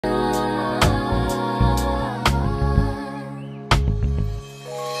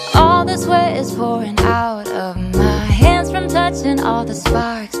the sweat is pouring out of my hands from touching all the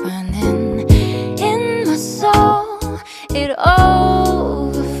sparks burning in my soul. It all